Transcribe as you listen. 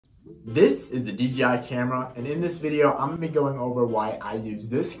This is the DJI camera, and in this video, I'm gonna be going over why I use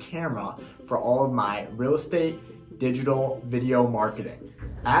this camera for all of my real estate, digital video marketing.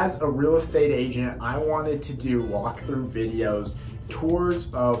 As a real estate agent, I wanted to do walkthrough videos,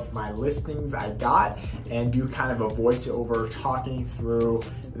 tours of my listings I got, and do kind of a voiceover talking through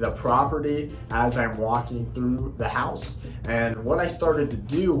the property as I'm walking through the house. And what I started to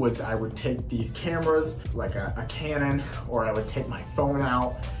do was I would take these cameras, like a Canon, or I would take my phone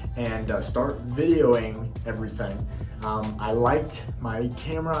out and start videoing everything. I liked my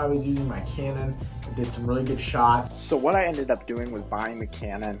camera. I was using my Canon. I did some really good shots. So what I ended up doing was buying the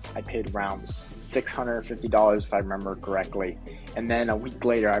Canon. I paid around $650 if I remember correctly. And then a week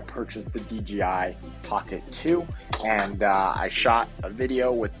later I purchased the DJI Pocket 2 and I shot a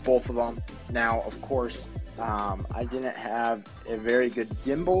video with both of them. Now, of course, I didn't have a very good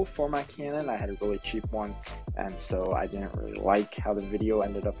gimbal for my Canon. I had a really cheap one, and so I didn't really like how the video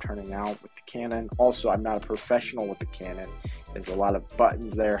ended up turning out with the Canon. Also, I'm not a professional with the Canon. There's a lot of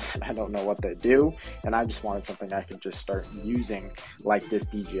buttons there that I don't know what they do, and I just wanted something I could just start using, like this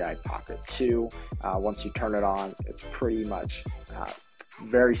DJI Pocket 2. Once you turn it on, it's pretty much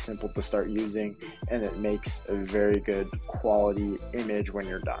very simple to start using, and it makes a very good quality image when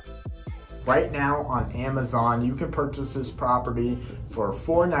you're done. Right now on Amazon, you can purchase this property for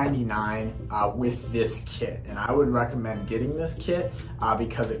 $4.99 with this kit. And I would recommend getting this kit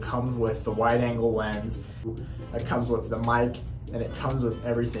because it comes with the wide angle lens, it comes with the mic, and it comes with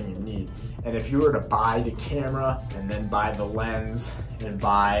everything you need. And if you were to buy the camera and then buy the lens and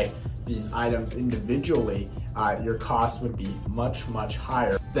buy these items individually, your cost would be much, much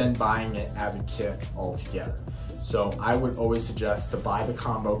higher than buying it as a kit altogether. So I would always suggest to buy the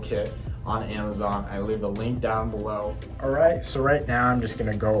combo kit on Amazon. I leave a link down below. All right, so right now I'm just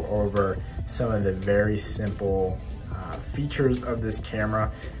gonna go over some of the very simple features of this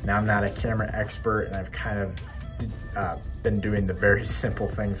camera. Now, I'm not a camera expert, and I've kind of been doing the very simple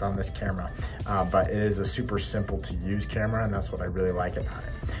things on this camera, but it is a super simple to use camera, and that's what I really like about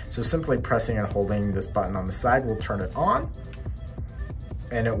it. So simply pressing and holding this button on the side will turn it on,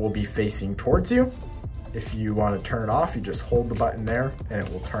 and it will be facing towards you. If you want to turn it off, you just hold the button there and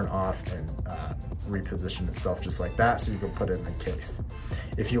it will turn off and reposition itself just like that, so you can put it in the case.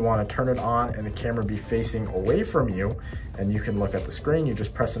 If you want to turn it on and the camera be facing away from you and you can look at the screen, you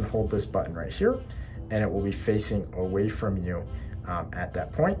just press and hold this button right here and it will be facing away from you at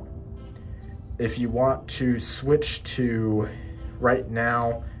that point. If you want to switch to right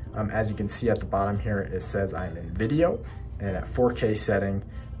now, as you can see at the bottom here, it says I'm in video and at 4K setting,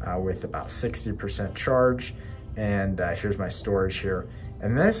 with about 60% charge, and here's my storage here.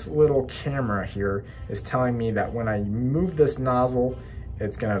 And this little camera here is telling me that when I move this nozzle,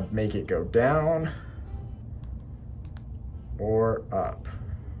 it's gonna make it go down or up.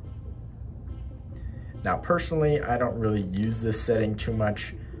 Now personally, I don't really use this setting too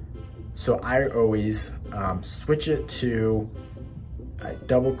much, so I always switch it to, I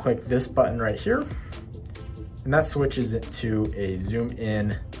double click this button right here, and that switches it to a zoom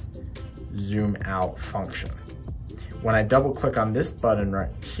in, zoom out function. When I double click on this button right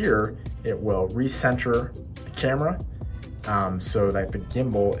here, it will recenter the camera so that the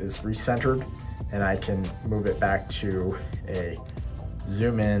gimbal is recentered, and I can move it back to a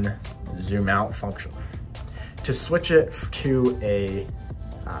zoom in, zoom out function. To switch it to a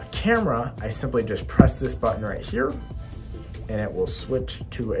camera, I simply just press this button right here and it will switch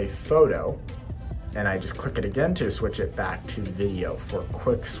to a photo, and I just click it again to switch it back to video for a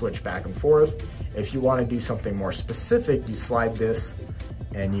quick switch back and forth. If you want to do something more specific, you slide this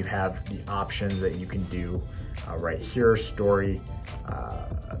and you have the options that you can do right here: story,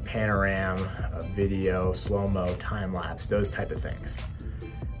 a panorama, a video, slow-mo, time-lapse, those type of things.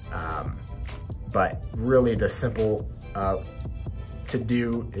 But really the simple to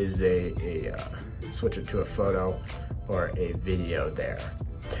do is switch it to a photo or a video there.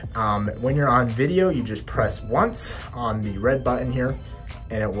 When you're on video, you just press once on the red button here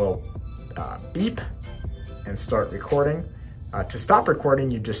and it will beep and start recording. To stop recording,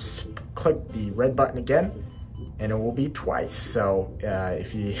 you just click the red button again and it will beep twice. So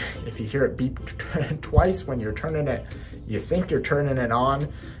if you hear it beep twice when you're turning it, you think you're turning it on,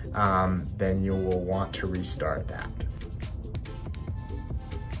 then you will want to restart that.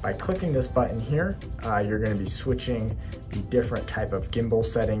 By clicking this button here, you're going to be switching the different type of gimbal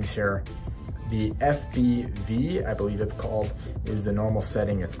settings here. The FPV, I believe it's called, is the normal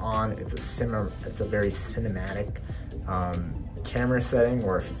setting it's on. It's a very cinematic camera setting,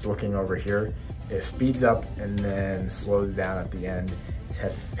 where if it's looking over here, it speeds up and then slows down at the end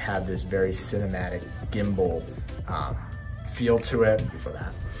to have this very cinematic gimbal feel to it for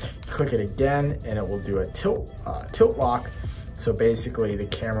that. Click it again and it will do a tilt lock. So basically the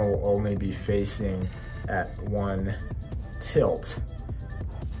camera will only be facing at one tilt.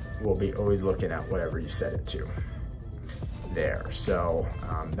 We'll be always looking at whatever you set it to there. So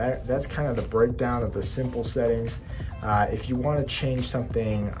that's kind of the breakdown of the simple settings. If you want to change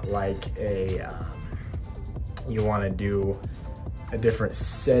something like you want to do a different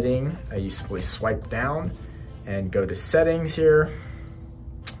setting, you simply swipe down and go to settings here,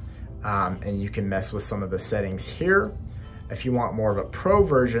 and you can mess with some of the settings here. If you want more of a pro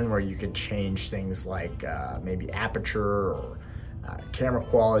version where you could change things like maybe aperture or camera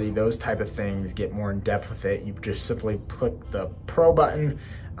quality, those type of things, get more in depth with it, you just simply click the pro button.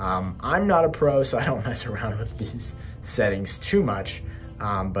 I'm not a pro, so I don't mess around with these settings too much,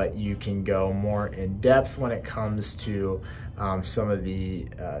 but you can go more in depth when it comes to some of the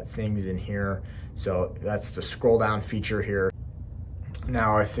things in here. So that's the scroll down feature here.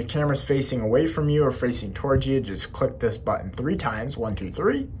 Now, if the camera's facing away from you or facing towards you, just click this button 3 times, 1, 2,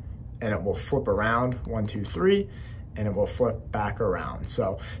 3, and it will flip around, 1, 2, 3, and it will flip back around.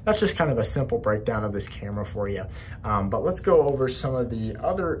 So that's just kind of a simple breakdown of this camera for you. But let's go over some of the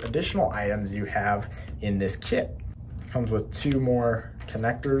other additional items you have in this kit. It comes with 2 more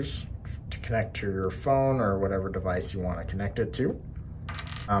connectors to connect to your phone or whatever device you want to connect it to.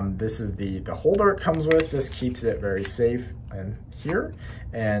 This is the holder it comes with. This keeps it very safe in here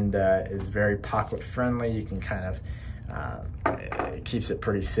and is very pocket friendly. You can kind of, it keeps it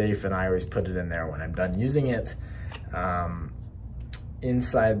pretty safe, and I always put it in there when I'm done using it.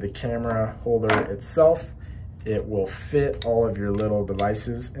 Inside the camera holder itself, it will fit all of your little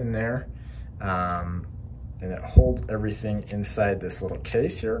devices in there, and it holds everything inside this little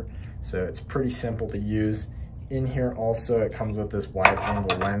case here. So it's pretty simple to use. In here also, it comes with this wide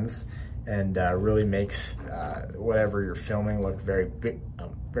angle lens, and really makes whatever you're filming look very big,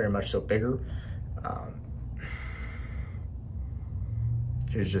 very much so bigger.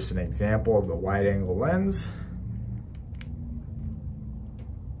 Here's just an example of the wide angle lens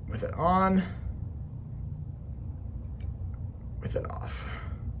with it on, with it off,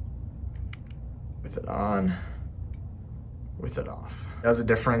 with it on, with it off. It does a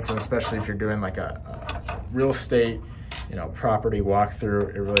difference, and especially if you're doing like a real estate, property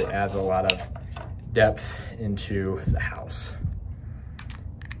walkthrough, it really adds a lot of depth into the house.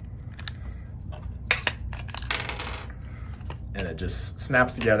 And it just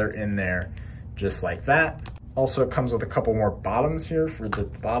snaps together in there just like that. Also, it comes with a couple more bottoms here for the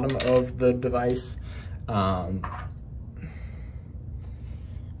bottom of the device.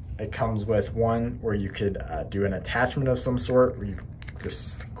 It comes with one where you could do an attachment of some sort, where you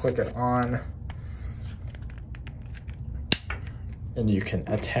just click it on and you can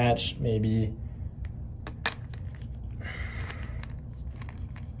attach maybe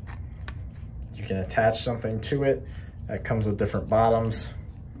something to it. That comes with different bottoms,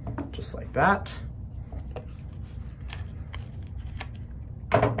 just like that.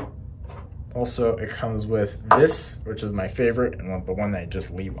 Also, it comes with this, which is my favorite and the one that I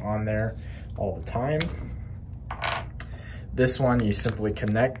just leave on there all the time. This one you simply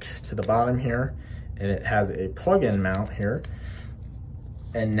connect to the bottom here, and it has a plug-in mount here.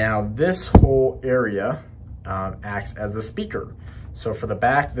 And now this whole area acts as a speaker. So for the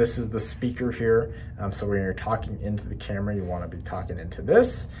back, this is the speaker here. So when you're talking into the camera, you want to be talking into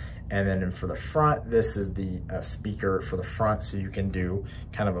this. And then for the front, this is the speaker for the front, so you can do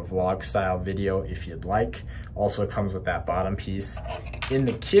kind of a vlog style video if you'd like. Also comes with that bottom piece. In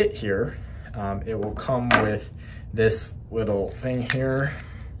the kit here, it will come with this little thing here.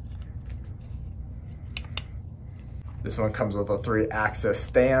 This one comes with a 3-axis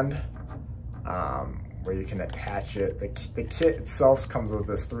stand where you can attach it. The kit itself comes with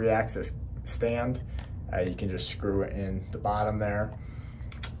this 3-axis stand. You can just screw it in the bottom there.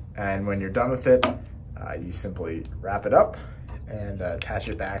 And when you're done with it, you simply wrap it up and attach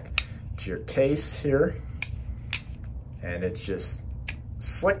it back to your case here. And it's just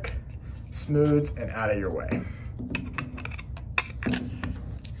slick, smooth, and out of your way.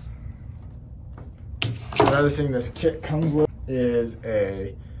 Another thing this kit comes with is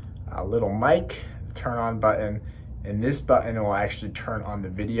a little mic, turn on button, and this button will actually turn on the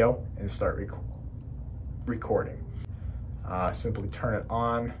video and start recording. Simply turn it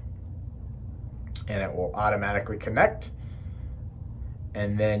on and it will automatically connect,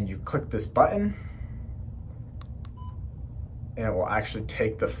 and then you click this button and it will actually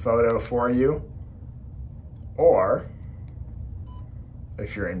take the photo for you, or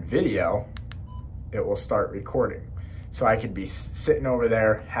if you're in video, it will start recording. So I could be sitting over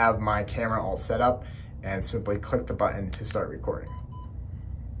there, have my camera all set up, and simply click the button to start recording.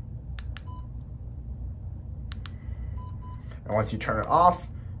 And once you turn it off,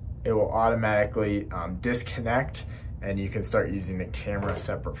 it will automatically disconnect, and you can start using the camera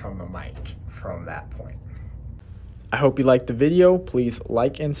separate from the mic from that point. I hope you liked the video. Please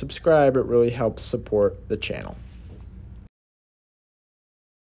like and subscribe. It really helps support the channel.